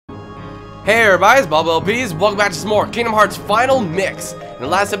Hey everybody, it's Bob LPs. Welcome back to some more Kingdom Hearts Final Mix. In the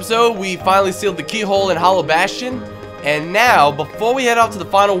last episode, we finally sealed the keyhole in Hollow Bastion. And now, before we head off to the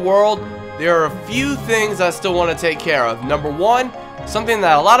final world, there are a few things I still want to take care of. Number one, something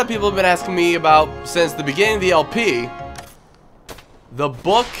that a lot of people have been asking me about since the beginning of the LP. The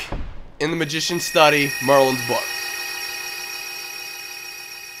book in the Magician's Study, Merlin's book.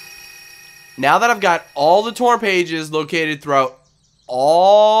 Now that I've got all the torn pages located throughout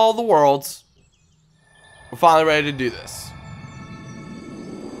all the worlds, we're finally ready to do this.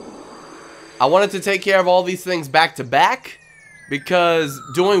 I wanted to take care of all these things back to back because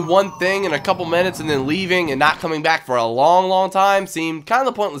doing one thing in a couple minutes and then leaving and not coming back for a long time seemed kind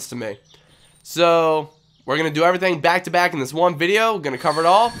of pointless to me. So we're going to do everything back to back in this one video. We're going to cover it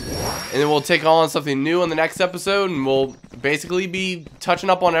all, and then we'll take on something new in the next episode, and we'll basically be touching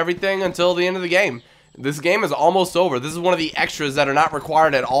up on everything until the end of the game. This game is almost over. This is one of the extras that are not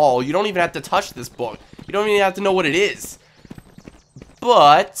required at all. You don't even have to touch this book. You don't even have to know what it is.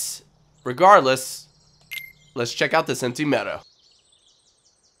 But regardless, let's check out this empty meadow.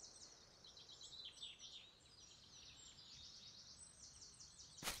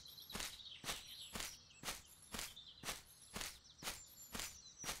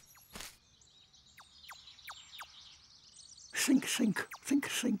 Think, think, think,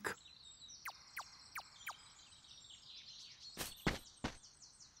 think.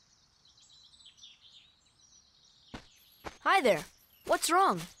 Hi there. What's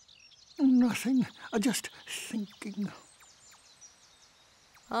wrong? Nothing. Just thinking.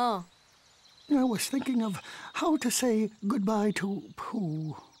 Oh. I was thinking of how to say goodbye to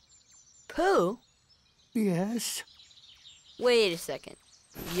Pooh. Pooh? Yes? Wait a second.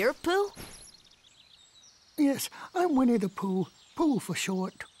 You're Pooh? Yes, I'm Winnie the Pooh. Pooh for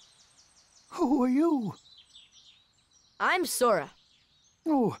short. Who are you? I'm Sora.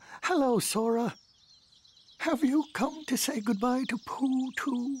 Oh, hello, Sora. Have you come to say goodbye to Pooh,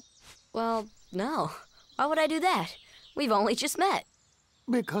 too? Well, no. Why would I do that? We've only just met.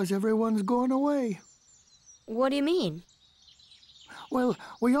 Because everyone's gone away. What do you mean? Well,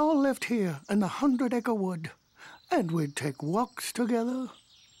 we all lived here in the 100-acre wood, and we'd take walks together,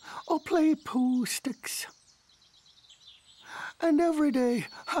 or play Pooh sticks. And every day,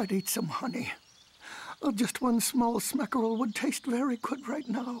 I'd eat some honey. Just one small smackerel would taste very good right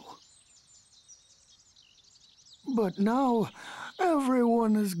now. But now,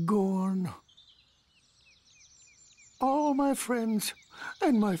 everyone is gone. All my friends,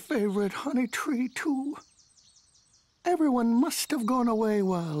 and my favorite honey tree, too. Everyone must have gone away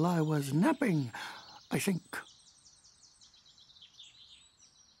while I was napping, I think.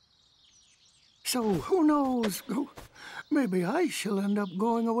 So, who knows? Maybe I shall end up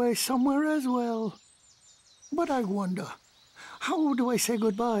going away somewhere as well. But I wonder, how do I say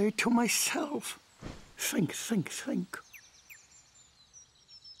goodbye to myself? Think, think, think.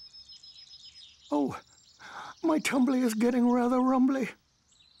 Oh, my tumbly is getting rather rumbly.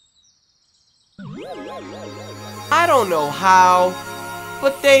 I don't know how,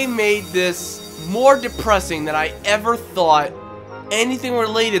 but they made this more depressing than I ever thought anything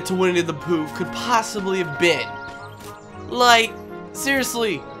related to Winnie the Pooh could possibly have been. Like,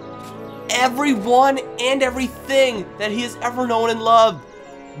 seriously, everyone and everything that he has ever known and loved,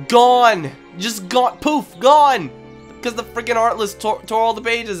 gone. Just gone. Poof, gone. Because the freaking Artless tore all the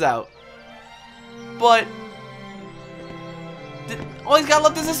pages out. But all he's got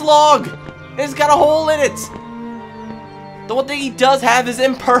left is this log. And it's got a hole in it. The one thing he does have is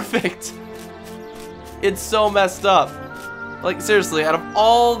imperfect. It's so messed up. Like, seriously, out of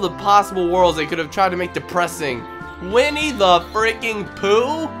all the possible worlds they could have tried to make depressing, Winnie the freaking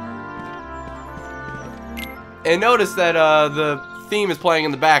Pooh? And notice that the theme is playing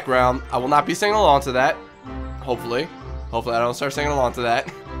in the background. I will not be singing along to that. Hopefully. Hopefully I don't start singing along to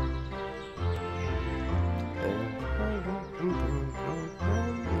that.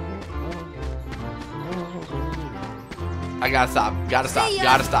 I gotta stop. Gotta stop. Hey,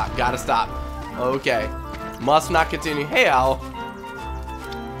 gotta stop. Gotta stop. Okay. Must not continue. Hey, Owl.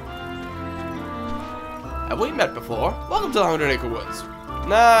 Have we met before? Welcome to the 100-acre woods.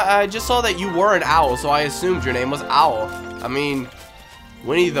 Nah, I just saw that you were an owl, so I assumed your name was Owl. I mean,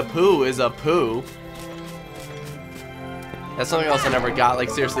 Winnie the Pooh is a Pooh. That's something else I never got. Like,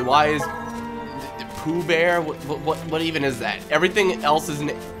 seriously, why is Pooh Bear? What even is that? Everything else is...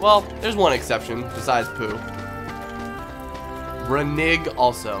 Well, there's one exception besides Pooh. Renig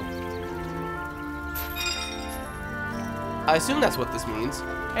also. I assume that's what this means.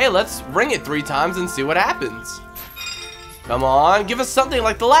 Hey, let's ring it 3 times and see what happens. Come on, give us something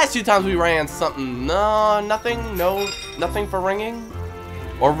like the last 2 times we ran something. No, nothing? No, nothing for ringing?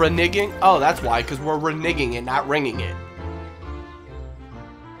 Or reneging? Oh, that's why, because we're reneging it, not ringing it.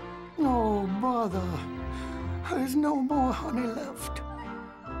 Oh, bother. There's no more honey left.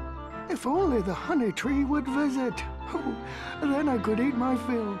 If only the honey tree would visit. Oh, then I could eat my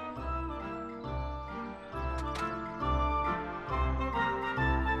fill.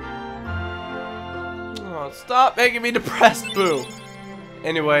 Oh, stop making me depressed, Boo.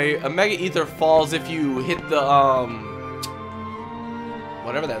 Anyway, a Mega Ether falls if you hit the,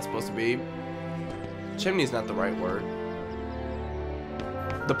 whatever that's supposed to be. Chimney's not the right word.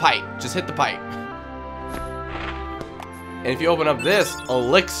 The pipe. Just hit the pipe. And if you open up this,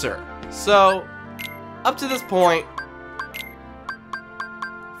 elixir. So, up to this point,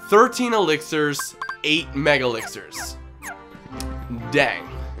 13 elixirs, 8 mega elixirs. Dang.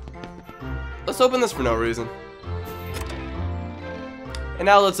 Let's open this for no reason. And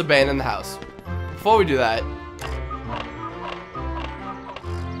now let's abandon the house. Before we do that,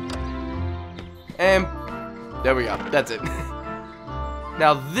 and there we go. That's it.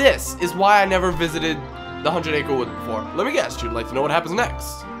 Now this is why I never visited the 100-acre wood before. Let me guess, you'd like to know what happens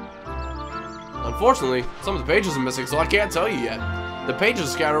next. Unfortunately, some of the pages are missing, so I can't tell you yet. The pages are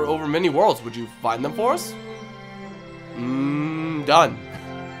scattered over many worlds. Would you find them for us? Done.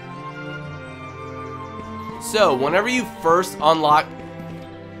 So, whenever you first unlock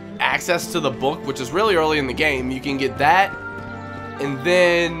access to the book, which is really early in the game, you can get that, and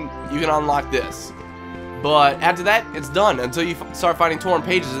then you can unlock this. But after that, it's done until you start finding torn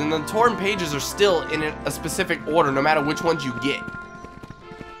pages, and the torn pages are still in a specific order, no matter which ones you get.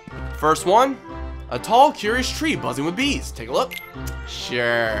 First one, a tall, curious tree buzzing with bees. Take a look.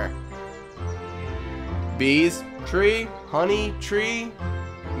 Sure. Bees, tree, honey, tree,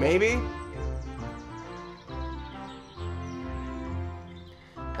 maybe.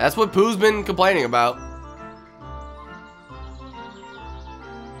 That's what Pooh's been complaining about.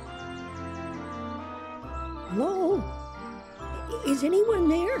 Hello? Is anyone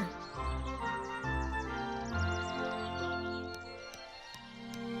there?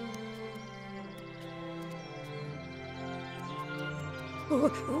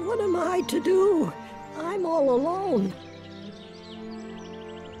 What am I to do? I'm all alone.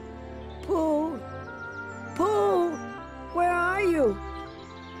 Pooh! Pooh! Where are you?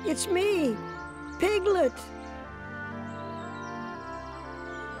 It's me, Piglet.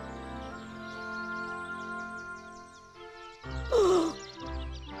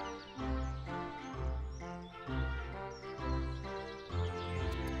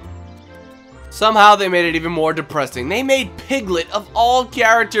 Somehow they made it even more depressing. They made Piglet, of all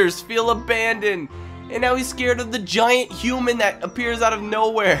characters, feel abandoned. And now he's scared of the giant human that appears out of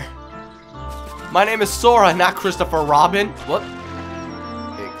nowhere. My name is Sora, not Christopher Robin. What?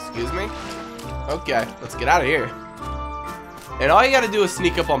 Excuse me? Okay, let's get out of here. And all you gotta do is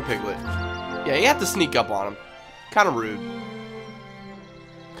sneak up on Piglet. Yeah, you have to sneak up on him. Kind of rude.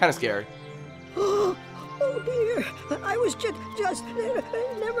 Kind of scary. Oh dear, I was just,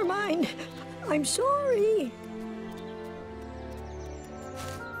 never mind. I'm sorry.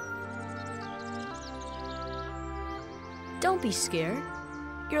 Don't be scared.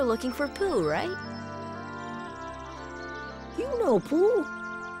 You're looking for Pooh, right? You know Pooh.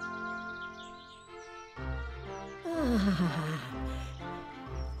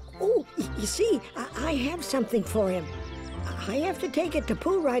 Oh, you see, I have something for him. I have to take it to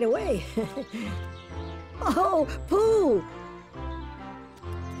Pooh right away. Oh, Pooh!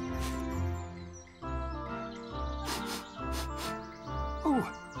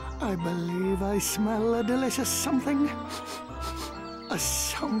 Oh, I believe I smell a delicious something. A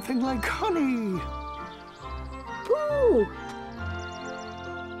something like honey. Pooh!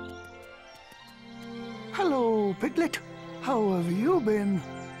 Hello, Piglet. How have you been?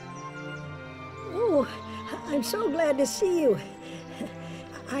 Oh, I'm so glad to see you.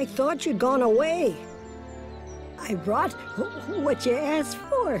 I thought you'd gone away. I brought what you asked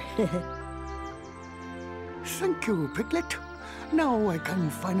for. Thank you, Piglet. Now I can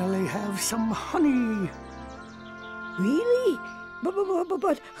finally have some honey. Really?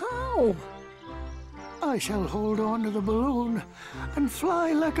 But how? I shall hold on to the balloon and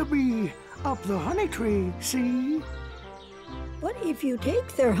fly like a bee up the honey tree, see? But if you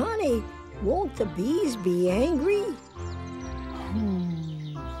take their honey, won't the bees be angry?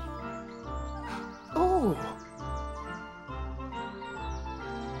 Oh,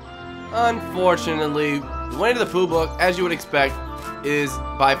 Unfortunately, Winnie the Pooh book, as you would expect, is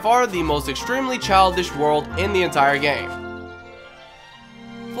by far the most extremely childish world in the entire game.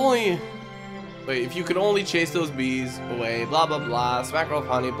 Wait, if you could only chase those bees away, blah blah blah, smack her with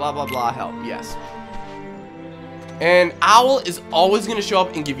honey, blah blah blah, help, yes. And Owl is always going to show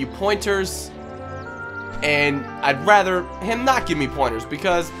up and give you pointers. And I'd rather him not give me pointers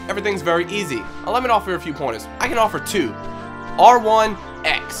because everything's very easy. Let me offer a few pointers. I can offer 2. R1,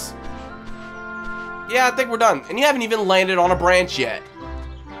 X. Yeah, I think we're done. And you haven't even landed on a branch yet.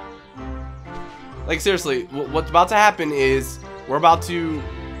 Like, seriously, what's about to happen is we're about to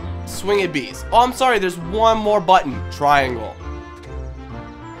swing at bees. Oh, I'm sorry, there's one more button. Triangle.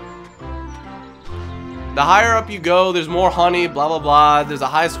 The higher up you go, there's more honey, blah, blah, blah. There's a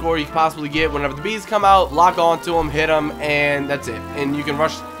high score you can possibly get. Whenever the bees come out, lock onto them, hit them, and that's it. And you can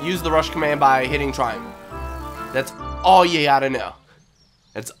use the rush command by hitting triangle. That's all you gotta know.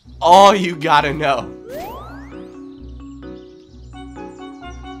 That's all you gotta know.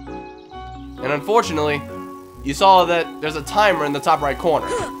 And unfortunately, you saw that there's a timer in the top right corner.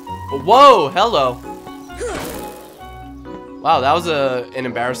 Whoa, hello. Wow, that was an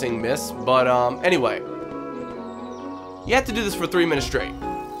embarrassing miss. But anyway, you have to do this for 3 minutes straight.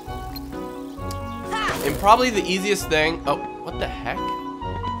 And probably the easiest thing. Oh, what the heck?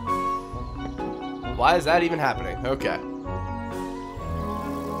 Why is that even happening? Okay.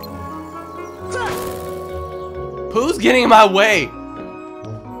 Pooh's getting in my way.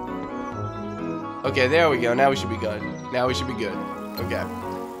 Okay, there we go. Now we should be good. Now we should be good. Okay.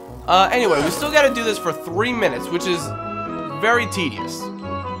 Anyway, we still got to do this for 3 minutes, which is very tedious.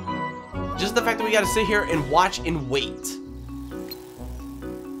 Just the fact that we got to sit here and watch and wait.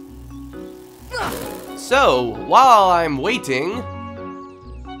 So, while I'm waiting,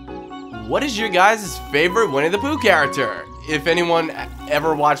 what is your guys' favorite Winnie the Pooh character? If anyone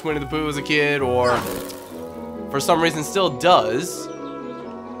ever watched Winnie the Pooh as a kid, or for some reason still does.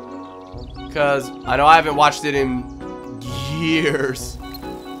 Because I know I haven't watched it in years.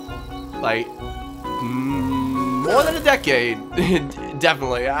 Like, more than a decade.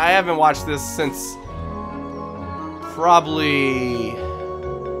 Definitely. I haven't watched this since probably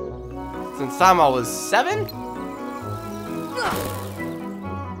since time I was 7?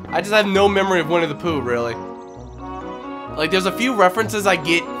 I just have no memory of Winnie the Pooh, really. Like, there's a few references I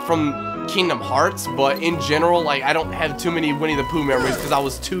get from Kingdom Hearts, but in general, like, I don't have too many Winnie the Pooh memories because I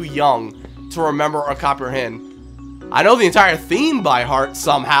was too young to remember or comprehend. I know the entire theme by heart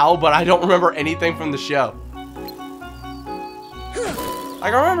somehow, but I don't remember anything from the show.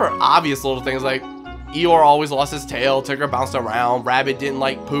 Like, I remember obvious little things like Eeyore always lost his tail, Tigger bounced around, Rabbit didn't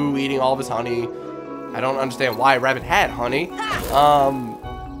like Pooh eating all of his honey. I don't understand why Rabbit had honey.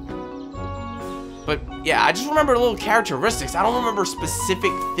 But yeah, I just remember little characteristics. I don't remember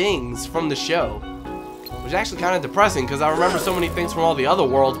specific things from the show. Which is actually kind of depressing because I remember so many things from all the other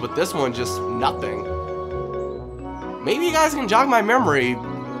worlds, but this one just nothing. Maybe you guys can jog my memory.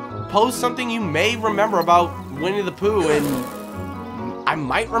 Post something you may remember about Winnie the Pooh and I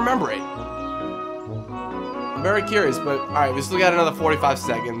might remember it. I'm very curious, but alright, we still got another 45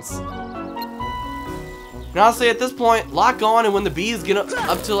 seconds. And honestly, at this point, lock on, and when the bees get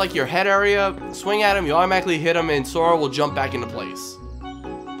up to like your head area, swing at them, you automatically hit them, and Sora will jump back into place.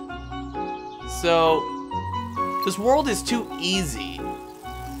 So, this world is too easy.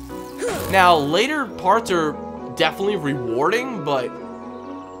 Now, later parts are definitely rewarding, but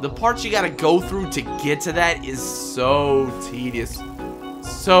the parts you gotta go through to get to that is so tedious.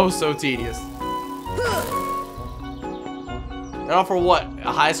 So tedious. And all for what?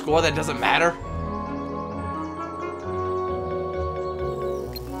 A high score that doesn't matter?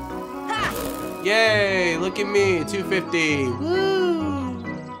 Yay! Look at me, 250. Woo!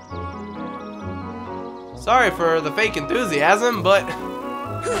 Sorry for the fake enthusiasm, but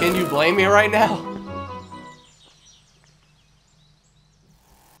can you blame me right now?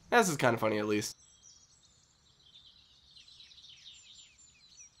 This is kind of funny, at least.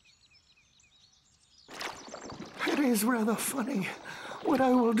 It is rather funny what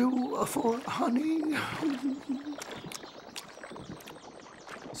I will do for honey.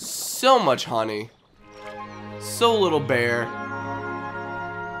 So much honey. So little bear.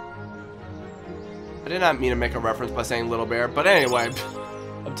 I did not mean to make a reference by saying little bear, but anyway.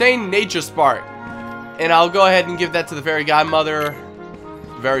 Obtain Nature Spark. And I'll go ahead and give that to the fairy godmother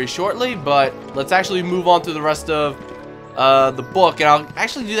very shortly, but let's actually move on to the rest of the book, and I'll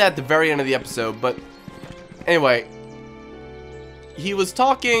actually do that at the very end of the episode. But anyway, he was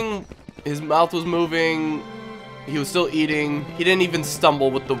talking, his mouth was moving, he was still eating, he didn't even stumble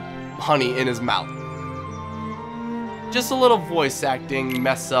with the honey in his mouth. Just a little voice acting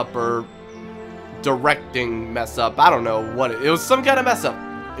mess up, or directing mess up, I don't know what it was. Some kind of mess up.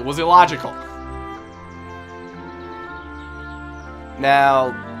 It was illogical.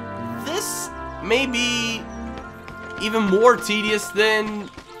 Now, this may be even more tedious than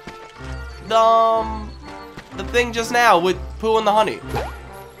the thing just now with Pooh and the honey.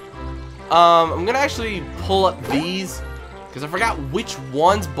 I'm gonna actually pull up these because I forgot which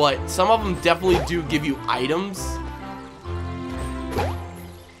ones, but some of them definitely do give you items.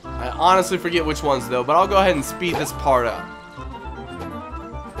 I honestly forget which ones though, but I'll go ahead and speed this part up.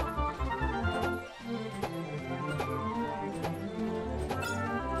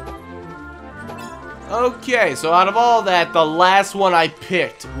 Okay, so out of all that, the last one I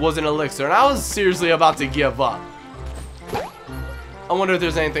picked was an elixir, and I was seriously about to give up. I wonder if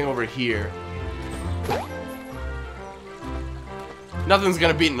there's anything over here. Nothing's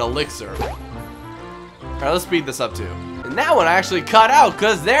gonna beat an elixir. Alright, let's speed this up too. And that one I actually cut out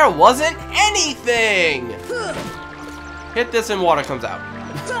because there wasn't anything! Hit this and water comes out.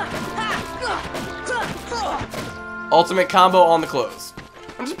 Ultimate combo on the close.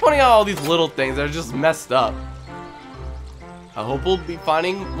 I'm just pointing out all these little things that are just messed up. I hope we'll be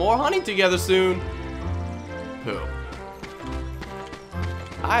finding more honey together soon. Pooh.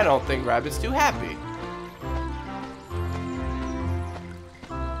 I don't think Rabbit's too happy.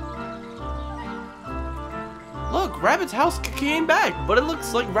 Look, Rabbit's house came back, but it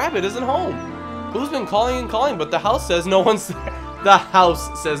looks like Rabbit isn't home. Pooh's been calling and calling, but the house says no one's there. The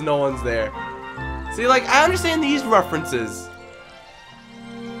house says no one's there. See, like, I understand these references.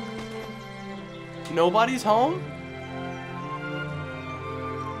 Nobody's home?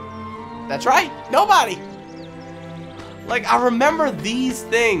 That's right, nobody! Like, I remember these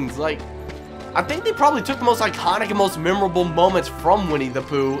things. Like, I think they probably took the most iconic and most memorable moments from Winnie the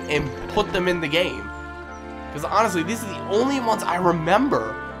Pooh and put them in the game. Because honestly, these are the only ones I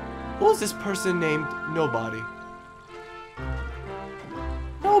remember. Who was this person named Nobody?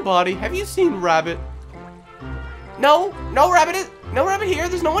 Nobody. Have you seen Rabbit? No, no Rabbit here.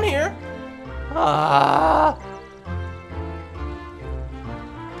 There's no one here. Ah.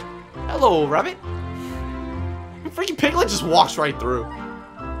 Hello, Rabbit. Freaking Piglet just walks right through.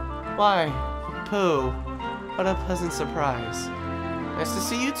 Why, Pooh, what a pleasant surprise. Nice to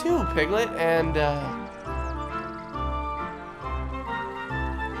see you too, Piglet, and,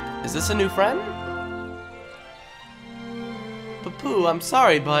 is this a new friend? But Pooh, I'm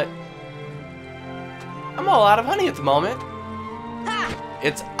sorry, but I'm all out of honey at the moment.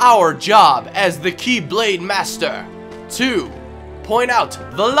 It's our job as the Keyblade Master to point out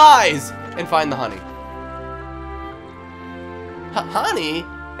the lies and find the honey. Honey?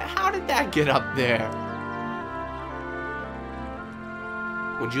 How did that get up there?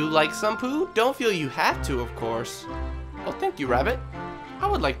 Would you like some, Pooh? Don't feel you have to, of course. Oh, thank you, Rabbit. I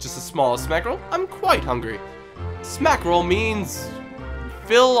would like just a small smackerel. I'm quite hungry. Smackerel means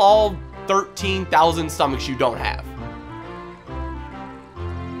fill all 13,000 stomachs you don't have.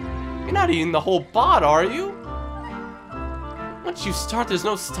 You're not eating the whole pot, are you? Once you start, there's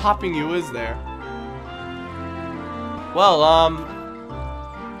no stopping you, is there? Well,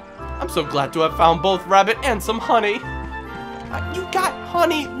 I'm so glad to have found both Rabbit and some honey. You got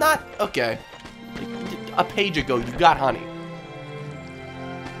honey, not... Okay. A page ago, you got honey.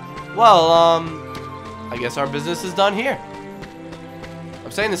 Well, I guess our business is done here.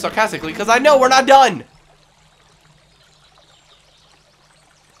 I'm saying this sarcastically because I know we're not done.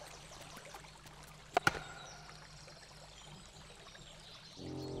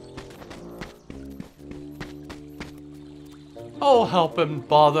 Oh, help and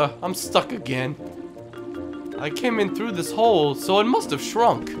bother. I'm stuck again. I came in through this hole, so it must have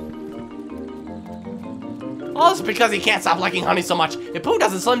shrunk. Oh, it's because he can't stop liking honey so much. If Pooh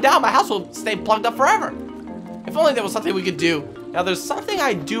doesn't slim down, my house will stay plugged up forever. If only there was something we could do. Now, there's something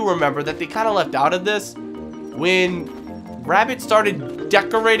I do remember that they kind of left out of this. When Rabbit started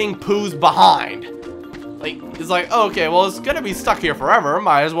decorating Pooh's behind. Like, it's like, oh, okay, well, it's gonna be stuck here forever.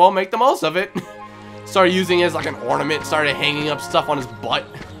 Might as well make the most of it. Started using it as like an ornament. Started hanging up stuff on his butt.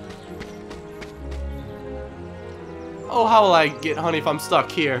 Oh, how will I get honey if I'm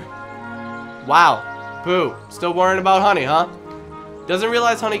stuck here? Wow. Pooh, still worrying about honey, huh? Doesn't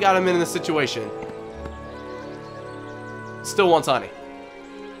realize honey got him in this situation. Still wants honey.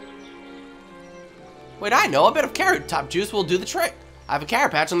 Wait, I know. A bit of carrot top juice will do the trick. I have a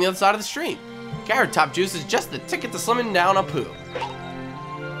carrot patch on the other side of the stream. Carrot top juice is just the ticket to slimming down a Pooh.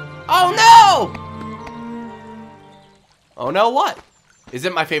 Oh no! Oh no, what? Is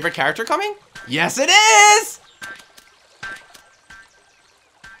it my favorite character coming? Yes, it is!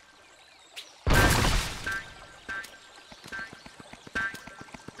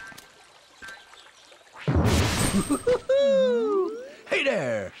 Hey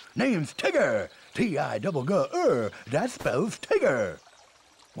there, name's Tigger. T-I-double-G-R, that spells Tigger.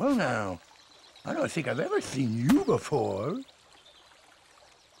 Well now, I don't think I've ever seen you before.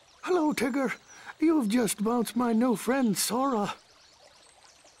 Hello, Tigger. You've just bounced my new friend, Sora.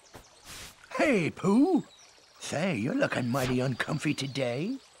 Hey, Pooh. Say, you're looking mighty uncomfy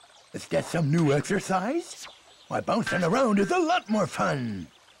today. Is that some new exercise? Why, bouncing around is a lot more fun.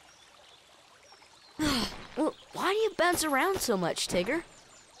 Well, why do you bounce around so much, Tigger?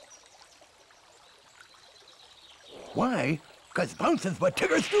 Why? 'Cause bouncing's what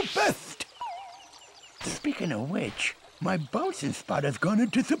Tiggers do best. Speaking of which, my bouncing spot has gone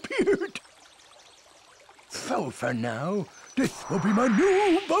and disappeared. So for now, this will be my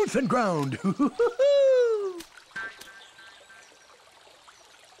new bouncing ground.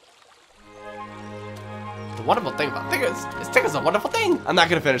 The wonderful thing about Tigger is Tigger's a wonderful thing. I'm not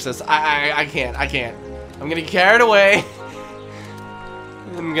gonna finish this. I can't. I'm gonna get carried away.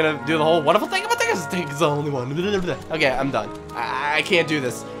 I'm gonna do the whole wonderful thing about Tigger's. Tigger's the only one. Okay, I'm done. I can't do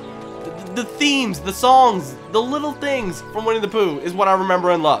this. The themes, the songs, the little things from Winnie the Pooh is what I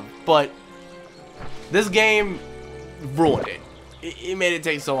remember and love. But this game ruined it. It made it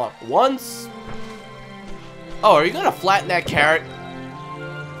take so long. Once. Oh, are you gonna flatten that carrot?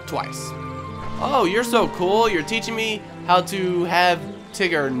 Twice. Oh, you're so cool. You're teaching me how to have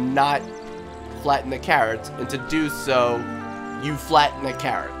Tigger not flatten the carrots, and to do so, you flatten a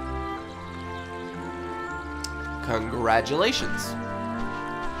carrot. Congratulations.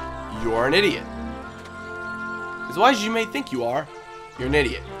 You're an idiot. As wise as you may think you are, you're an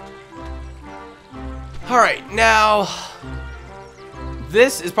idiot. Alright, now,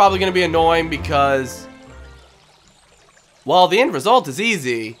 this is probably going to be annoying because, while the end result is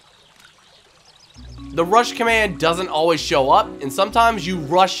easy, the rush command doesn't always show up, and sometimes you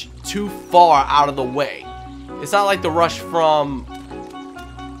rush too far out of the way. It's not like the rush from...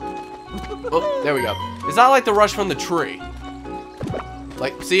 Oh, there we go. It's not like the rush from the tree.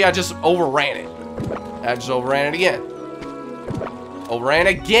 Like, see, I just overran it. I just overran it again. Overran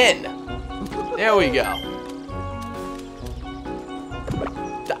again. There we go.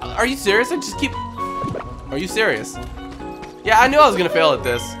 Are you serious? I just keep... Are you serious? Yeah, I knew I was gonna fail at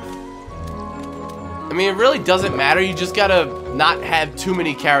this. I mean, it really doesn't matter. You just gotta not have too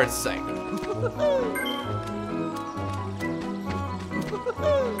many carrots sink.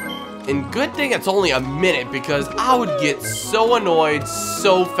 And good thing it's only a minute, because I would get so annoyed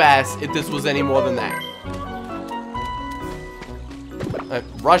so fast if this was any more than that.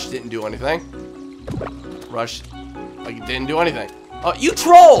 Rush didn't do anything. Rush, like, it didn't do anything. Oh, you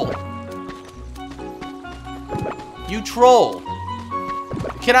troll! You troll.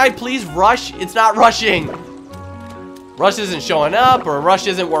 Can I please rush? It's not rushing. Rush isn't showing up, or rush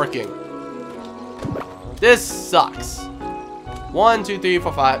isn't working. This sucks. 1, 2, 3,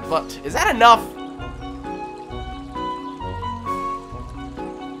 4, 5. But is that enough?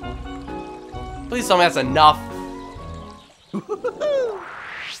 Please tell me that's enough.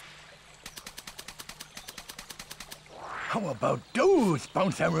 How about those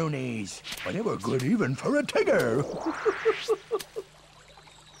bounce-a-roonies? Well, they were good even for a Tigger.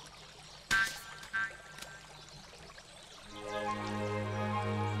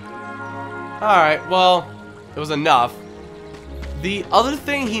 Alright, well, it was enough. The other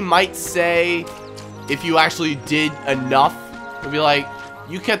thing he might say, if you actually did enough, would be like,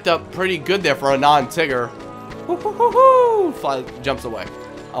 you kept up pretty good there for a non-Tigger. Fly jumps away.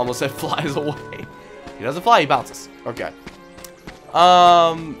 I almost said flies away. He doesn't fly, he bounces. Okay.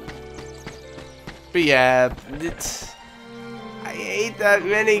 But yeah, I hate that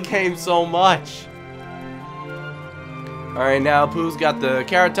mini game so much. Alright, now Pooh's got the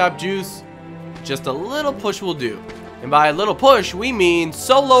carrot top juice. Just a little push will do. And by a little push, we mean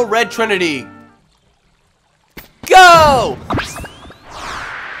solo Red Trinity. Go!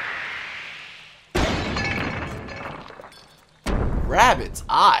 Rabbit's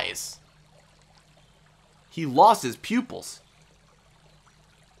eyes. He lost his pupils.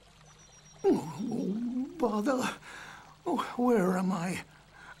 Oh, bother. Oh, where am I?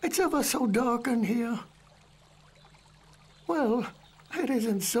 It's ever so dark in here. Well, it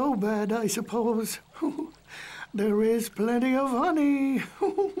isn't so bad, I suppose. There is plenty of honey.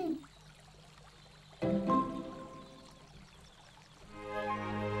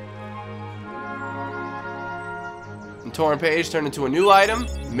 And torn page turned into a new item,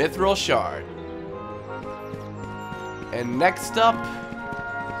 Mithril Shard. And next up,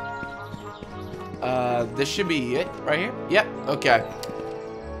 this should be it right here. Yep, okay.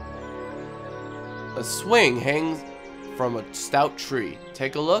 A swing hangs from a stout tree.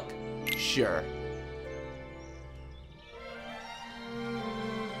 Take a look? Sure.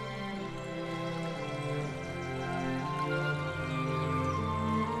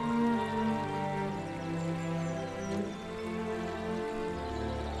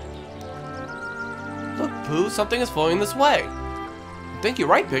 Pooh, something is floating this way. I think you're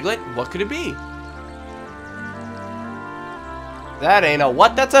right, Piglet. What could it be? That ain't a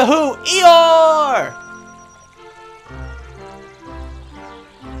what, that's a who. Eeyore!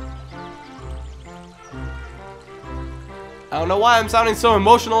 I don't know why I'm sounding so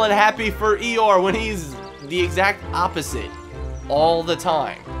emotional and happy for Eeyore when he's the exact opposite all the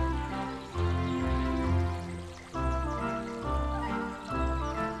time.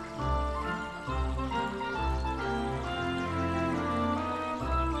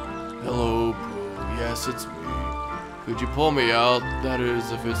 Hello, Pooh. Yes, it's me. Could you pull me out? That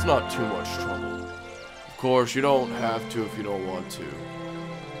is, if it's not too much trouble. Of course, you don't have to if you don't want to.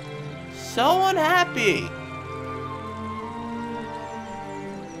 So unhappy.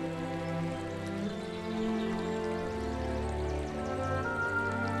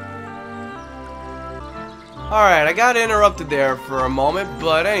 Alright, I got interrupted there for a moment,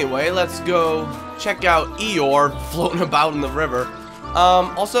 but anyway, let's go check out Eeyore floating about in the river.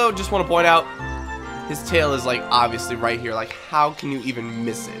 Also, just want to point out, his tail is, like, obviously right here. Like, how can you even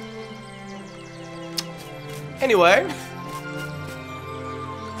miss it? Anyway.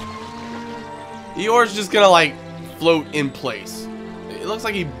 Eeyore's just gonna, like, float in place. It looks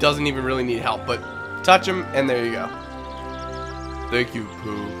like he doesn't even really need help, but touch him, and there you go. Thank you,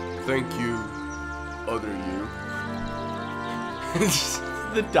 Pooh. Thank you, other you.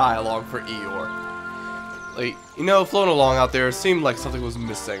 The dialogue for Eeyore. Like, you know, floating along out there, it seemed like something was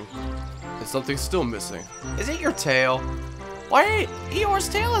missing. And something's still missing. Is it your tail? Why, Eeyore's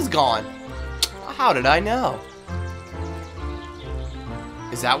tail is gone. How did I know?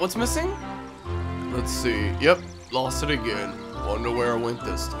 Is that what's missing? Let's see. Yep, lost it again. Wonder where it went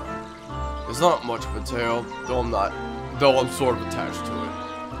this time. It's not much of a tail, though I'm sort of attached to it.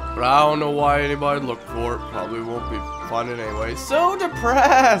 But I don't know why anybody'd look for it. Probably won't be finding it anyway. So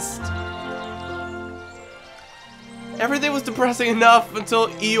depressed! Everything was depressing enough until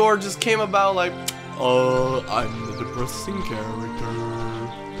Eeyore just came about like, I'm the depressing character.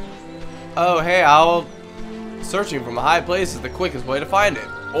 Oh, hey, searching from a high place is the quickest way to find it.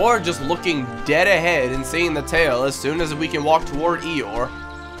 Or just looking dead ahead and seeing the tail as soon as we can walk toward Eeyore.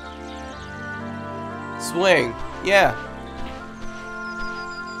 Swing. Yeah.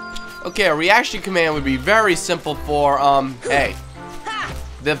 Okay, a reaction command would be very simple for, hey.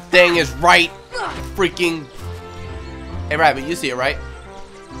 The thing is right freaking... Hey, Rabbit, you see it, right?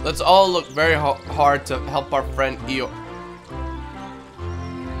 Let's all look very hard to help our friend Eeyore.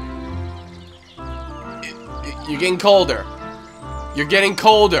 You're getting colder. You're getting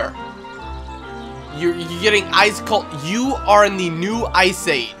colder. You're getting ice cold. You are in the new ice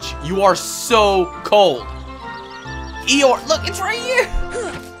age. You are so cold. Eeyore, look, it's right here.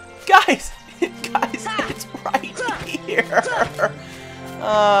 Guys, it's right here.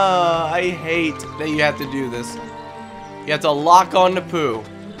 I hate that you have to do this. You have to lock on to Pooh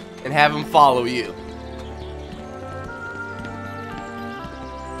and have him follow you.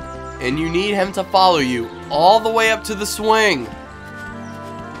 And you need him to follow you all the way up to the swing.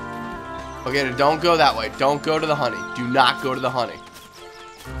 Okay, don't go that way. Don't go to the honey. Do not go to the honey.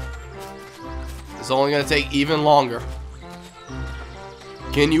 It's only going to take even longer.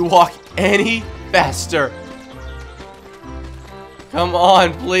 Can you walk any faster? Come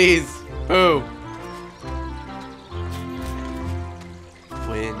on, please. Pooh.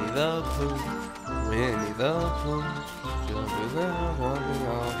 Winnie the Pooh. Winnie the Pooh. Winnie the Pooh.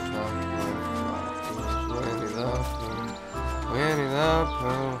 Winnie the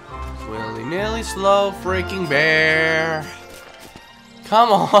Pooh. Willy-nilly slow freaking bear.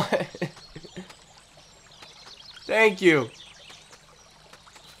 Come on. Thank you.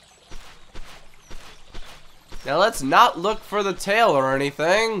 Now let's not look for the tail or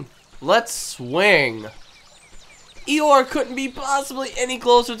anything. Let's swing. Eeyore couldn't be possibly any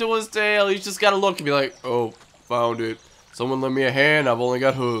closer to his tail. He's just gotta look and be like, oh, found it. Someone lend me a hand. I've only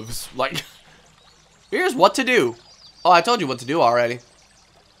got hooves. Like, here's what to do. Oh, I told you what to do already.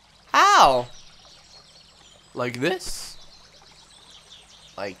 How? Like this?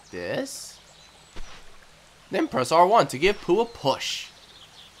 Like this? Then press R1 to give Pooh a push.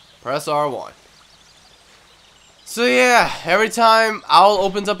 Press R1. So yeah, every time Owl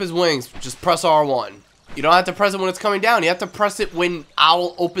opens up his wings, just press R1. You don't have to press it when it's coming down. You have to press it when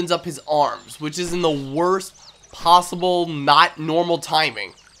Owl opens up his arms, which is in the worst possible, not normal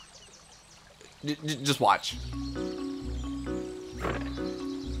timing. Just watch.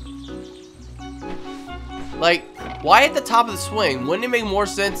 Like, why at the top of the swing? Wouldn't it make more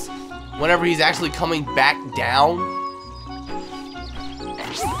sense whenever he's actually coming back down?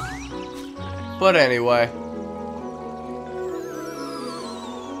 But anyway.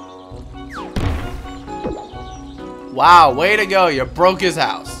 Wow, way to go. You broke his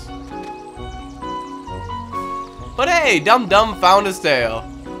house. But hey, Dum Dum found his tail.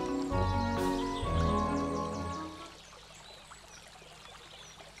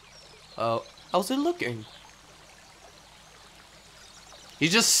 Oh, how's it looking?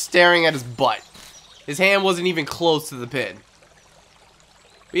 He's just staring at his butt. His hand wasn't even close to the pin.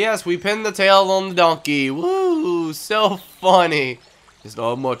 But yes, we pinned the tail on the donkey. Woo, so funny. It's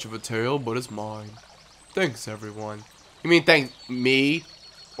not much of a tail, but it's mine. Thanks, everyone. You mean thank me?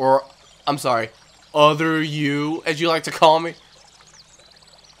 Or, I'm sorry, other you, as you like to call me?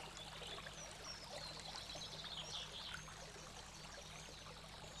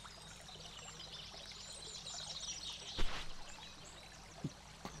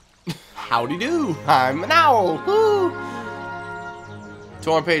 Howdy do, I'm an owl. Woo.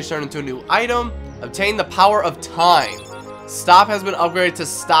 200 page turned into a new item. Obtain the power of time. Stop has been upgraded to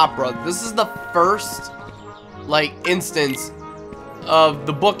Stop, bro. This is the first, like, instance of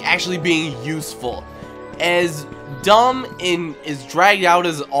the book actually being useful. As dumb and as dragged out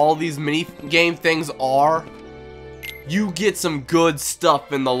as all these mini game things are, you get some good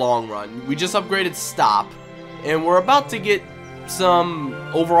stuff in the long run. We just upgraded Stop, and we're about to get some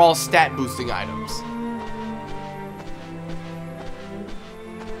overall stat boosting items.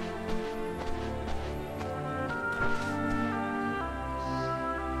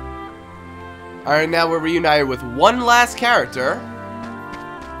 Alright, now we're reunited with one last character,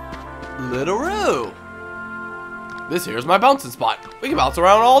 Little Roo. This here's my bouncing spot. We can bounce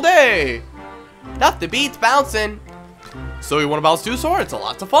around all day. Nothing beats bouncing. So you want to bounce too, Sora? It's a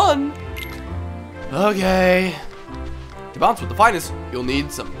lot of fun. Okay. To bounce with the finest, you'll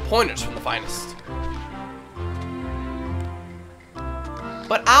need some pointers from the finest.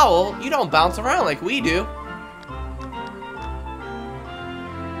 But Owl, you don't bounce around like we do.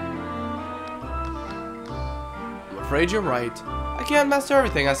 I'm afraid you're right. I can't master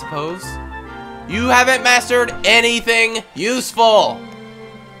everything, I suppose. You haven't mastered anything useful.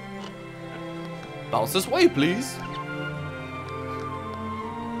 Bounce this way, please.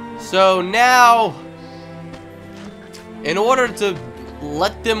 So now, in order to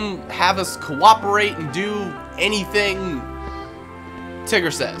let them have us cooperate and do anything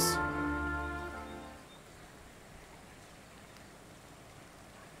Tigger says,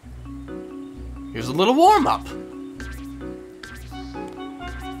 here's a little warm-up.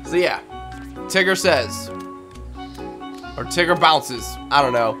 So yeah, Tigger says, or Tigger bounces, I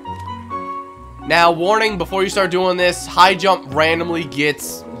don't know. Now, warning, before you start doing this, high jump randomly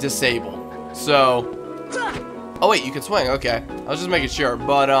gets disabled. So, oh wait, you can swing, okay. I was just making sure,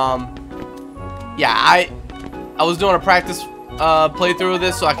 but yeah, I was doing a practice playthrough of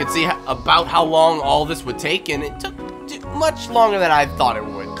this so I could see about how long all this would take, and it took much longer than I thought it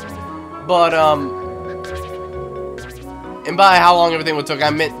would. But and by how long everything would take, I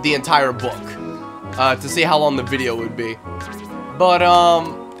meant the entire book, to see how long the video would be. But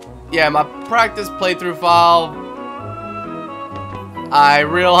yeah, my practice playthrough file, I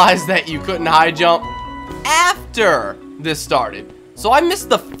realized that you couldn't high jump after this started. So I missed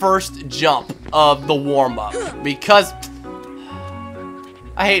the first jump of the warm-up because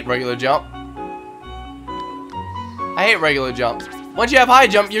I hate regular jump. I hate regular jump. Once you have high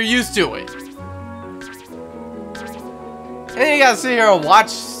jump, you're used to it. And then you gotta sit here and watch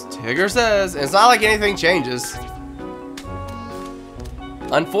Tigger says. It's not like anything changes.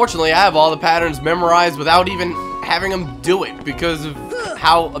 Unfortunately, I have all the patterns memorized without even having them do it because of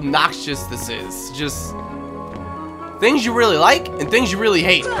how obnoxious this is. Just things you really like and things you really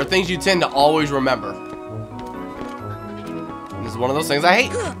hate are things you tend to always remember. And this is one of those things I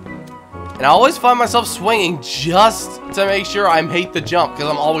hate. And I always find myself swinging just to make sure I hate the jump because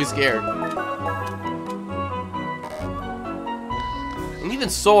I'm always scared. And even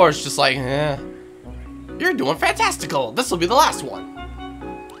Sora's just like, eh, you're doing fantastical. This will be the last one.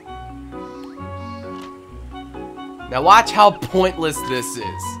 Now watch how pointless this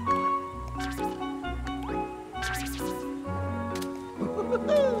is.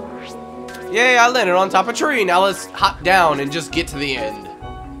 Yay, I landed on top of a tree. Now let's hop down and just get to the end.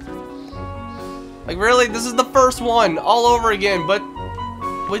 Like really, this is the first one all over again, but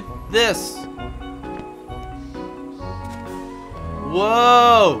with this.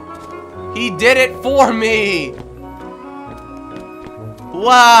 Whoa! He did it for me!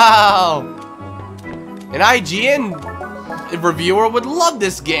 Wow! An IGN reviewer would love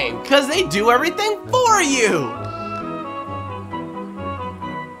this game, because they do everything for you!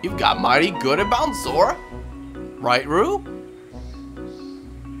 You've got mighty good at bounce, Sora. Right, Roo?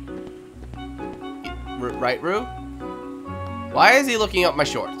 Right, Roo? Why is he looking up my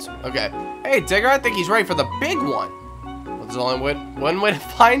shorts? Okay. Hey, Tigger, I think he's ready for the big one. There's only one way to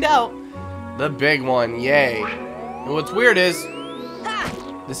find out. The big one, yay. And what's weird is,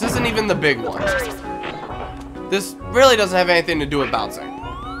 this isn't even the big one. This really doesn't have anything to do with bouncing.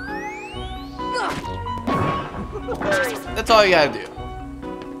 That's all you gotta do.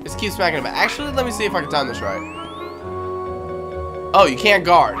 Just keep smacking it back. Actually, let me see if I can time this right. Oh, you can't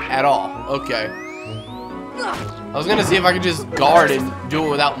guard at all. Okay. I was gonna see if I could just guard and do it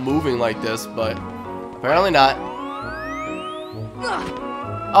without moving like this, but apparently not.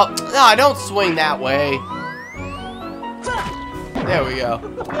 Oh, no, I don't swing that way. There we go.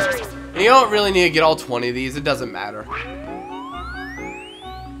 And you don't really need to get all 20 of these. It doesn't matter.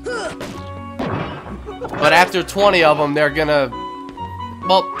 But after 20 of them, they're gonna...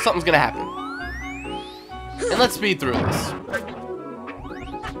 Well, something's gonna happen. And let's speed through this.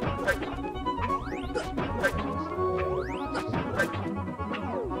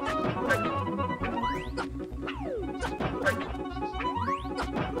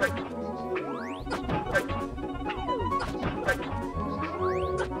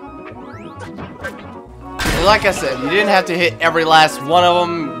 And like I said, you didn't have to hit every last one of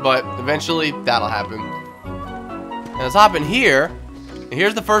them, but eventually that'll happen. And let's hop in here. And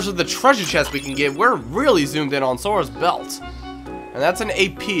here's the first of the treasure chests we can get. We're really zoomed in on Sora's belt. And that's an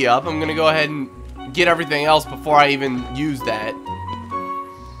AP up. I'm going to go ahead and get everything else before I even use that.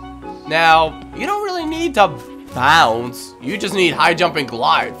 Now, you don't really need to bounce. You just need high jump and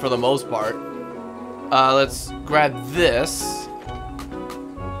glide for the most part. Let's grab this.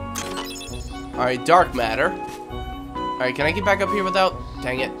 Alright, dark matter. Alright, can I get back up here without...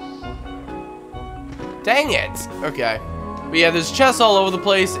 Dang it. Dang it! Okay. But yeah, there's chests all over the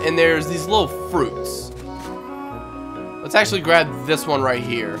place, and there's these little fruits. Let's actually grab this one right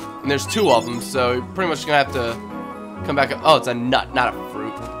here. And there's 2 of them, so you're pretty much gonna have to come back up. Oh, it's a nut, not a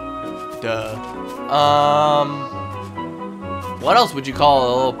fruit. Duh. What else would you call a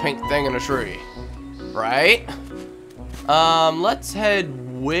little pink thing in a tree? Right? Let's head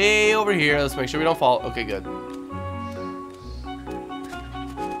way over here. Let's make sure we don't fall. Okay, good.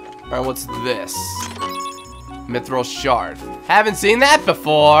 Alright, what's this? Mithril shard. Haven't seen that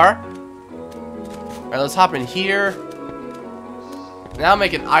before. Alright, let's hop in here. Now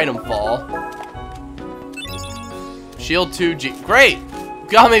make an item fall. Shield 2G. Great!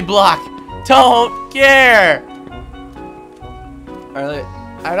 Gummy block! Don't care! Alright,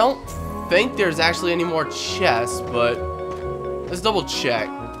 I don't think there's actually any more chests, but let's double check.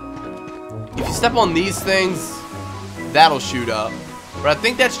 If you step on these things, that'll shoot up. But I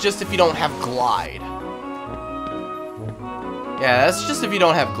think that's just if you don't have glide. Yeah, that's just if you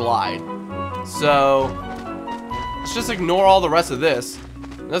don't have glide. So, let's just ignore all the rest of this.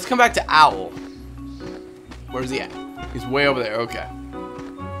 Let's come back to Owl. Where's he at? He's way over there, okay.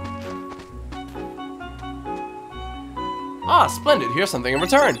 Ah, splendid. Here's something in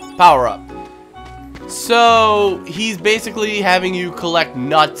return. Power up. So, he's basically having you collect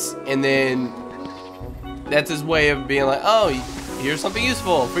nuts, and then that's his way of being like, oh, here's something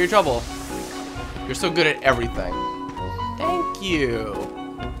useful for your trouble. You're so good at everything. Thank you.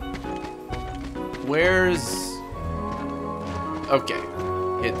 Where's... Okay.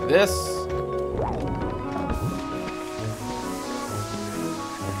 Hit this.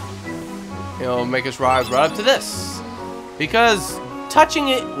 It'll make us rise right up to this. Because touching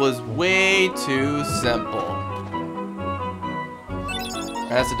it was way too simple.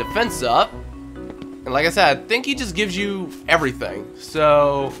 That's a defense up. And like I said, I think he just gives you everything.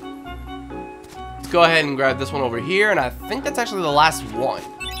 So, let's go ahead and grab this one over here. And I think that's actually the last one.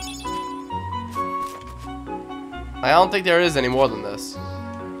 I don't think there is any more than this.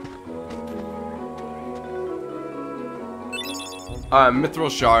 Mithril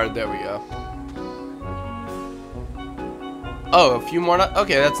shard, there we go. Oh, a few more.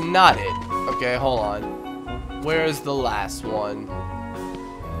 Okay, that's not it. Okay, hold on. Where is the last one?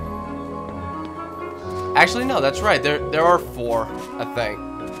 Actually, no, that's right. There are 4, I think.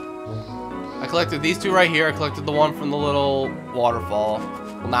 I collected these 2 right here. I collected the one from the little waterfall.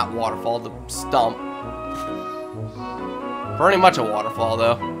 Well, not waterfall, the stump. Pretty much a waterfall,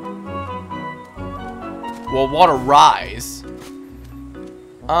 though. Well, water rise.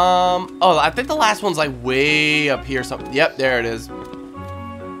 Oh, I think the last one's like way up here. Something. Yep, there it is.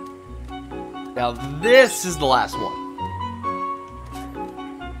 Now this is the last one.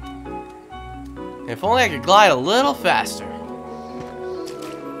 If only I could glide a little faster.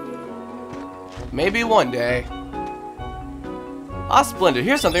 Maybe one day. Ah, splendid.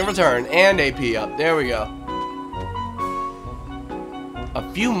 Here's something in return. And AP up. There we go.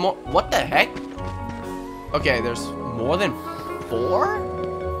 A few more. What the heck? Okay, there's more than 4?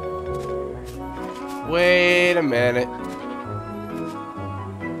 Wait a minute.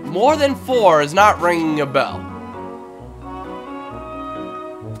 more than 4 is not ringing a bell.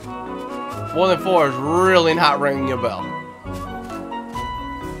 More than 4 is really not ringing a bell.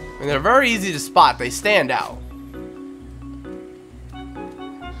 And they're very easy to spot. They stand out.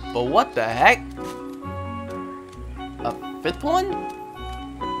 But what the heck? A 5th one?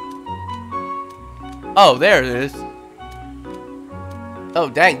 Oh, there it is. Oh,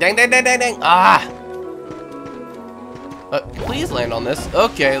 dang. Ah! Please land on this.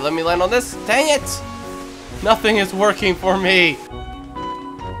 Okay, let me land on this. Dang it! Nothing is working for me.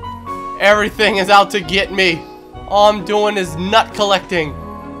 Everything is out to get me. All I'm doing is nut collecting.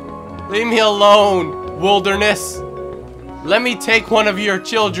 Leave me alone, wilderness. Let me take one of your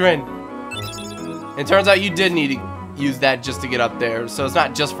children. It turns out you did need to use that just to get up there, so it's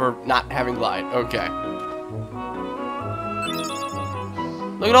not just for not having glide. Okay.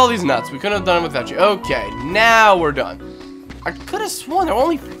 Look at all these nuts. We couldn't have done it without you. Okay, now we're done. I could have sworn there were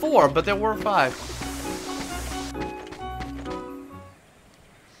only 4, but there were 5.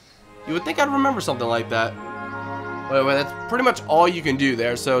 You would think I'd remember something like that. Wait, that's pretty much all you can do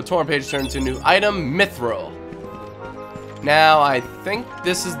there. So, torn page turned to new item, Mithril. Now, I think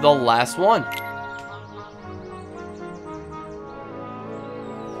this is the last one.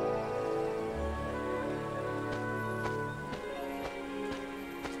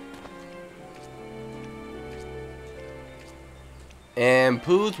 And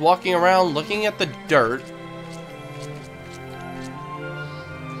Pooh's walking around looking at the dirt.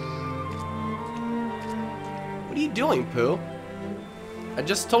 What are you doing, Pooh? I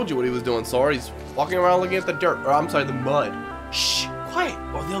just told you what he was doing, Sora. He's walking around looking at the dirt. Or, I'm sorry, the mud. Shh, quiet,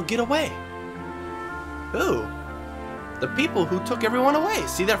 or they'll get away. Who? The people who took everyone away.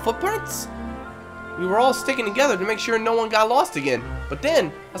 See their footprints? We were all sticking together to make sure no one got lost again. But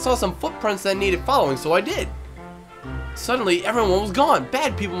then, I saw some footprints that needed following, so I did. Suddenly, everyone was gone.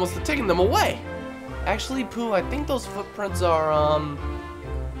 Bad people must have taken them away. Actually, Pooh, I think those footprints are,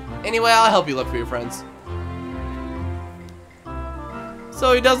 Anyway, I'll help you look for your friends.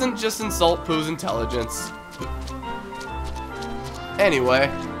 So he doesn't just insult Pooh's intelligence. Anyway,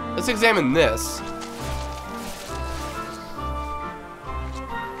 let's examine this.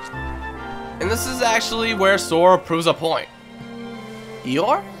 And this is actually where Sora proves a point.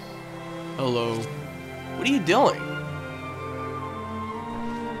 Eeyore? Hello. What are you doing?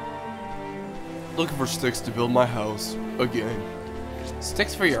 Looking for sticks to build my house. Again.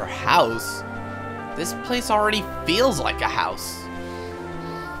 Sticks for your house? This place already feels like a house.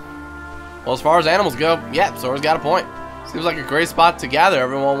 Well, as far as animals go, yeah, Sora's got a point. Seems like a great spot to gather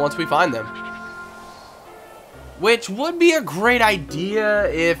everyone once we find them. Which would be a great idea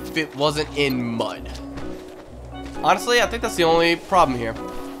if it wasn't in mud. Honestly, I think that's the only problem here.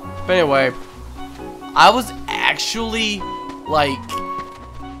 But anyway, I was actually, like,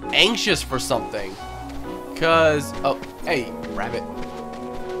 anxious for something. Cause, oh, hey, rabbit.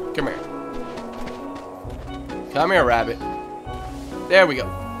 Come here. Come here, rabbit. There we go.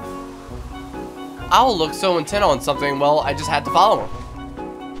 Owl looked so intent on something, well, I just had to follow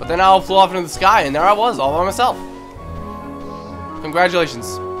him. But then Owl flew off into the sky, and there I was, all by myself. Congratulations.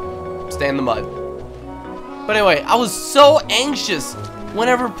 Stay in the mud. But anyway, I was so anxious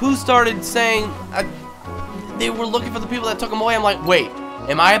whenever Pooh started saying they were looking for the people that took him away. I'm like, wait,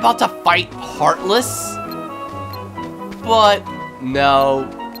 am I about to fight Heartless? But no,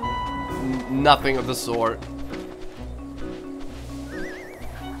 nothing of the sort.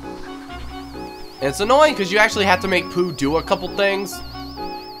 And it's annoying because you actually have to make Pooh do a couple things.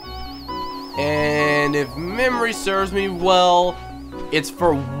 And if memory serves me well, it's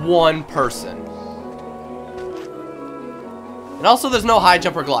for one person. And also there's no high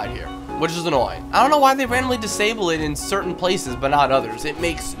jump or glide here, which is annoying. I don't know why they randomly disable it in certain places but not others. It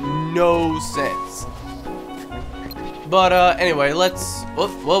makes no sense. But anyway, let's...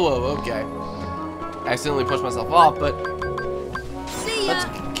 Whoa, okay. I accidentally pushed myself off, but... Let's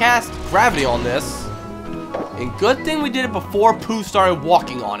cast gravity on this. And good thing we did it before Pooh started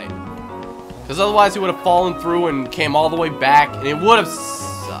walking on it. Because otherwise he would have fallen through and came all the way back, and it would have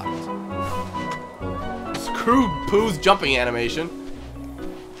sucked. Screwed Pooh's jumping animation.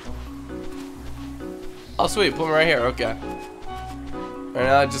 Oh sweet, put me right here, okay. And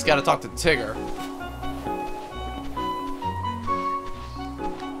now I just gotta talk to Tigger.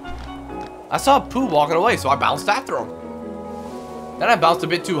 I saw Pooh walking away, so I bounced after him. Then I bounced a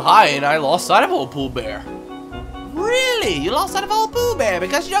bit too high, and I lost sight of old Pooh Bear. Really? You lost sight of old Pooh Bear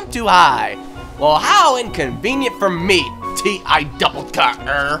because you jumped too high? Well, how inconvenient for me, T.I. double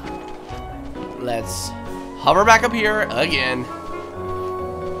cutter. Let's hover back up here again.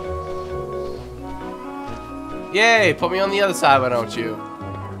 Yay, put me on the other side, why don't you?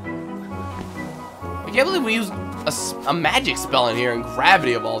 I can't believe we used a magic spell in here, and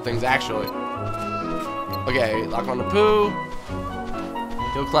gravity of all things, actually. Okay, lock on the Pooh.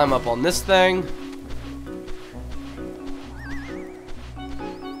 He'll climb up on this thing.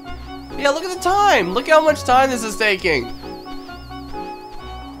 Yeah, look at the time. Look how much time this is taking.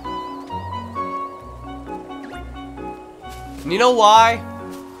 And you know why?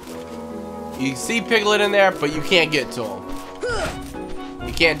 You see Piglet in there, but you can't get to him.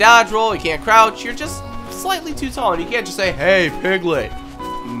 You can't dodge roll, you can't crouch. You're just slightly too tall, and you can't just say, "Hey, Piglet."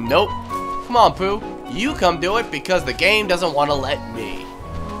 Nope. Come on, Pooh. You come do it because the game doesn't want to let me.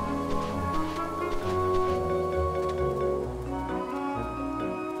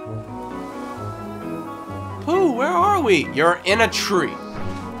 Pooh, where are we? You're in a tree.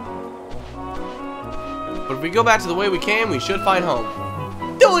 But if we go back to the way we came, we should find home.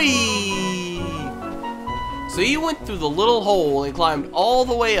 Doi! So you went through the little hole and climbed all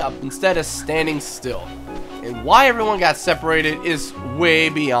the way up instead of standing still. And why everyone got separated is way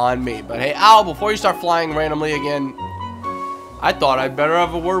beyond me. But hey, Owl, before you start flying randomly again, I thought I'd better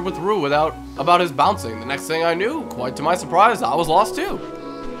have a word with Rue about his bouncing. The next thing I knew, quite to my surprise, I was lost too.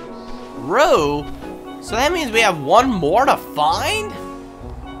 Rue? So that means we have one more to find?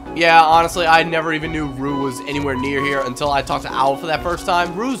 Yeah, honestly, I never even knew Rue was anywhere near here until I talked to Owl for that first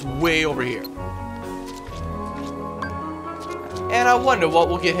time. Rue's way over here. And I wonder what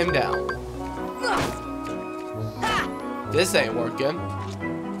will get him down. This ain't working.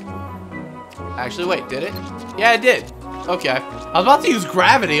 Actually, wait, did it? Yeah, it did. Okay. I was about to use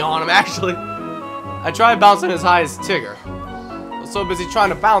gravity on him, actually. I tried bouncing as high as Tigger. I was so busy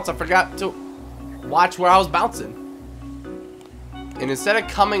trying to bounce, I forgot to watch where I was bouncing. And instead of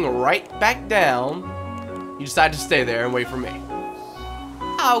coming right back down, you decided to stay there and wait for me.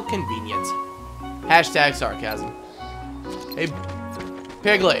 How convenient. Hashtag sarcasm. Hey,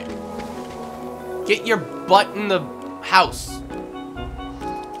 Piglet. Get your butt in the house.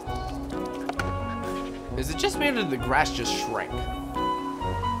 Is it just me or did the grass just shrink?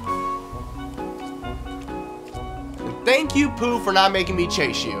 And thank you, Pooh, for not making me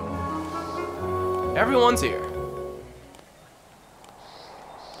chase you. Everyone's here.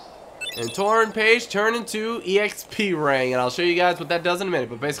 And torn page turned into EXP ring, and I'll show you guys what that does in a minute,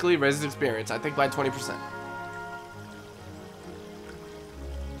 but basically it raises experience, I think by 20%.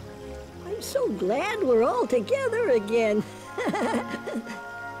 I'm so glad we're all together again.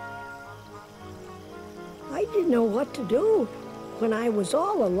 I didn't know what to do when I was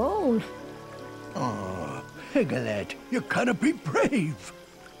all alone. Oh, Piglet, you gotta be brave.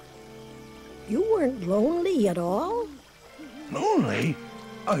 You weren't lonely at all? Lonely?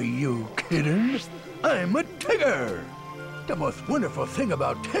 Are you kidding? I'm a Tigger. The most wonderful thing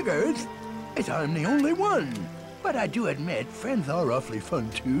about Tiggers is I'm the only one. But I do admit, friends are awfully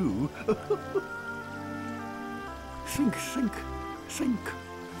fun too. Think, think, think.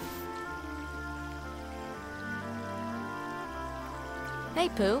 Hey,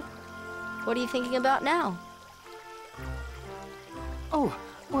 Pooh. What are you thinking about now? Oh,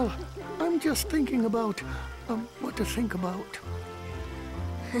 well, I'm just thinking about what to think about.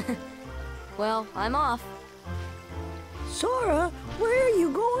 Well, I'm off. Sora, where are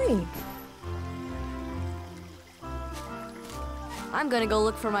you going? I'm gonna go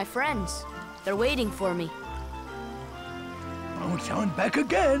look for my friends. They're waiting for me. Bounce on back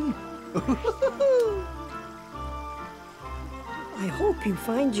again. I hope you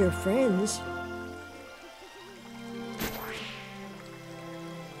find your friends.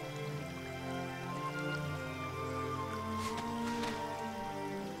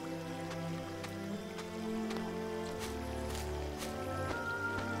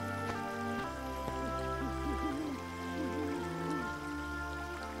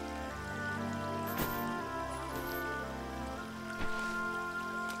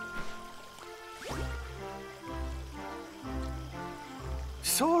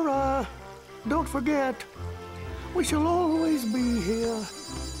 Sora, don't forget, we shall always be here.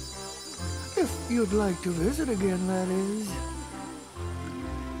 If you'd like to visit again, that is.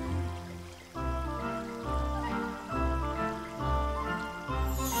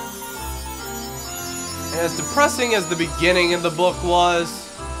 As depressing as the beginning of the book was,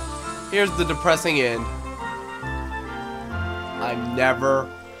 here's the depressing end. I'm never,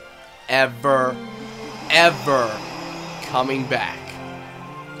 ever, ever coming back.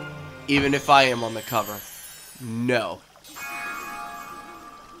 Even if I am on the cover. No.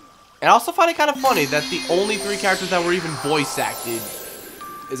 And I also find it kind of funny that the only 3 characters that were even voice acted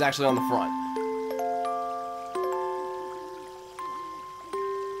is actually on the front.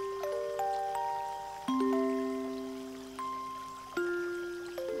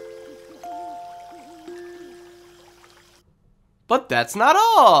 But that's not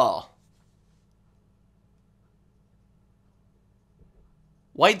all.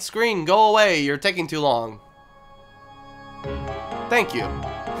 White screen, go away. You're taking too long. Thank you.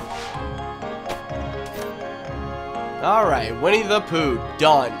 Alright, Winnie the Pooh,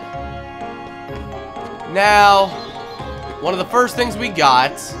 done. Now, one of the first things we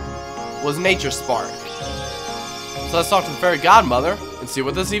got was Nature Spark. So let's talk to the Fairy Godmother and see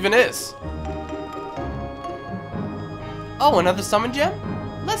what this even is. Oh, another summon gem?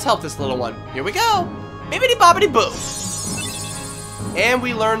 Let's help this little one. Here we go. Bibbidi bobbidi boo. And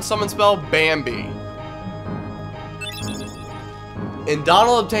we learned summon spell Bambi. And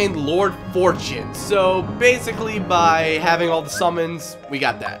Donald obtained Lord Fortune. So basically by having all the summons, we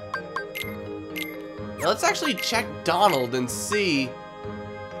got that. Now let's actually check Donald and see.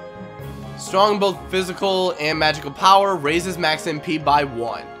 Strong in both physical and magical power, raises max MP by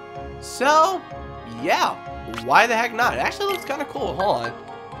 1. So, yeah. Why the heck not? It actually looks kind of cool. Hold on.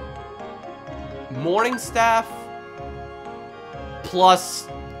 Morning Staff plus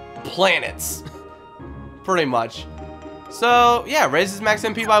planets. Pretty much. So, yeah, raises max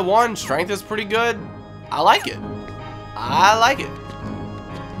MP by 1. Strength is pretty good. I like it. I like it.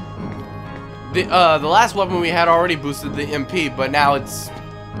 The last weapon we had already boosted the MP, but now it's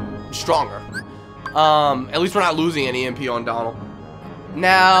stronger. At least we're not losing any MP on Donald.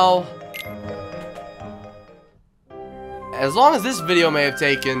 Now, as long as this video may have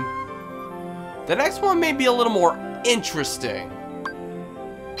taken, the next one may be a little more interesting.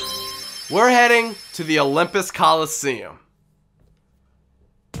 We're heading to the Olympus Coliseum.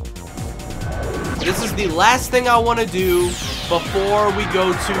 This is the last thing I want to do before we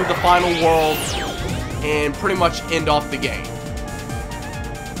go to the final world and pretty much end off the game.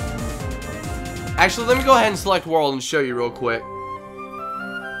 Actually, let me go ahead and select world and show you real quick.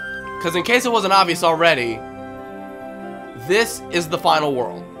 Because in case it wasn't obvious already, this is the final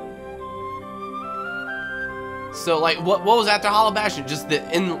world. So, like, what was after Hollow Bastion? Just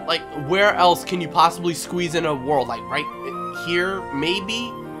where else can you possibly squeeze in a world? Like, right here,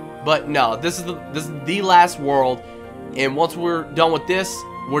 maybe? But no, this is the last world. And once we're done with this,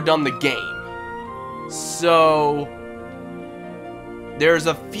 we're done the game. So, there's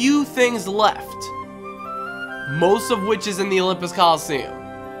a few things left. Most of which is in the Olympus Coliseum.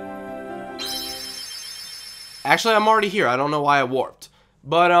 Actually, I'm already here. I don't know why I warped.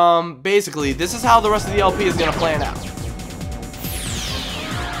 But, basically, this is how the rest of the LP is going to plan out.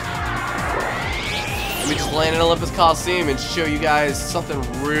 Let me just land in Olympus Coliseum and show you guys something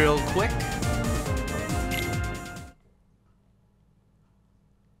real quick.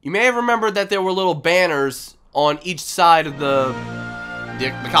 You may have remembered that there were little banners on each side of the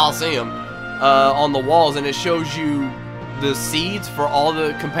Coliseum on the walls, and it shows you the seeds for all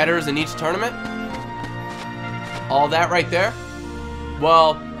the competitors in each tournament. All that right there.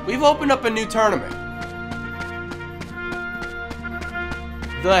 Well, we've opened up a new tournament.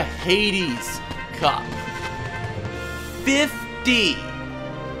 The Hades Cup. 50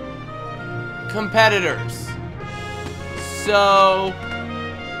 competitors. So,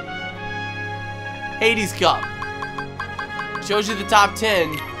 Hades Cup. Shows you the top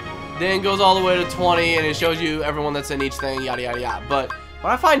 10, then goes all the way to 20, and it shows you everyone that's in each thing, yada yada yada. But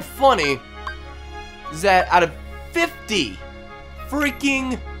what I find funny is that out of 50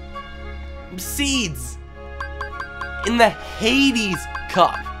 freaking seeds in the Hades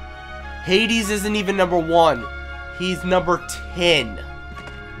Cup, Hades isn't even number 1. He's number 10.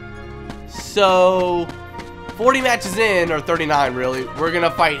 So, 40 matches in, or 39 really, we're gonna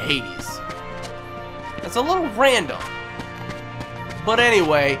fight Hades. That's a little random. But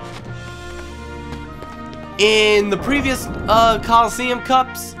anyway, in the previous Coliseum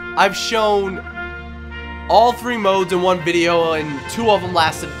Cups, I've shown all 3 modes in one video, and 2 of them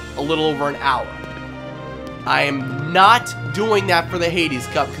lasted a little over an hour. I am not doing that for the Hades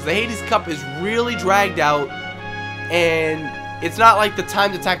Cup, because the Hades Cup is really dragged out, and it's not like the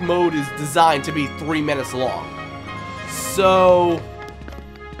timed attack mode is designed to be 3 minutes long. So,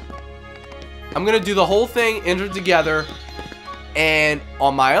 I'm going to do the whole thing, enter together, and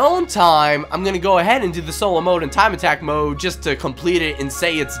on my own time, I'm going to go ahead and do the solo mode and time attack mode just to complete it and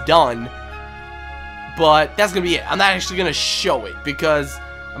say it's done. But that's going to be it. I'm not actually going to show it because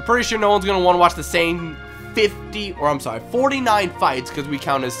I'm pretty sure no one's going to want to watch the same 49 fights, because we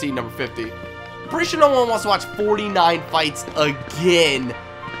count as seed number 50. I'm pretty sure no one wants to watch 49 fights again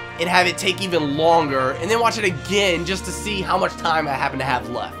and have it take even longer and then watch it again just to see how much time I happen to have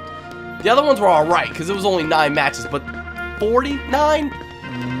left. The other ones were alright because it was only 9 matches, but 49?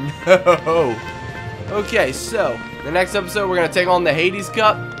 No. Okay, so the next episode we're going to take on the Hades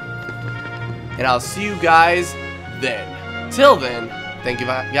Cup, and I'll see you guys then. Till then, thank you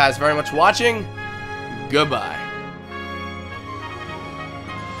guys very much for watching. Goodbye.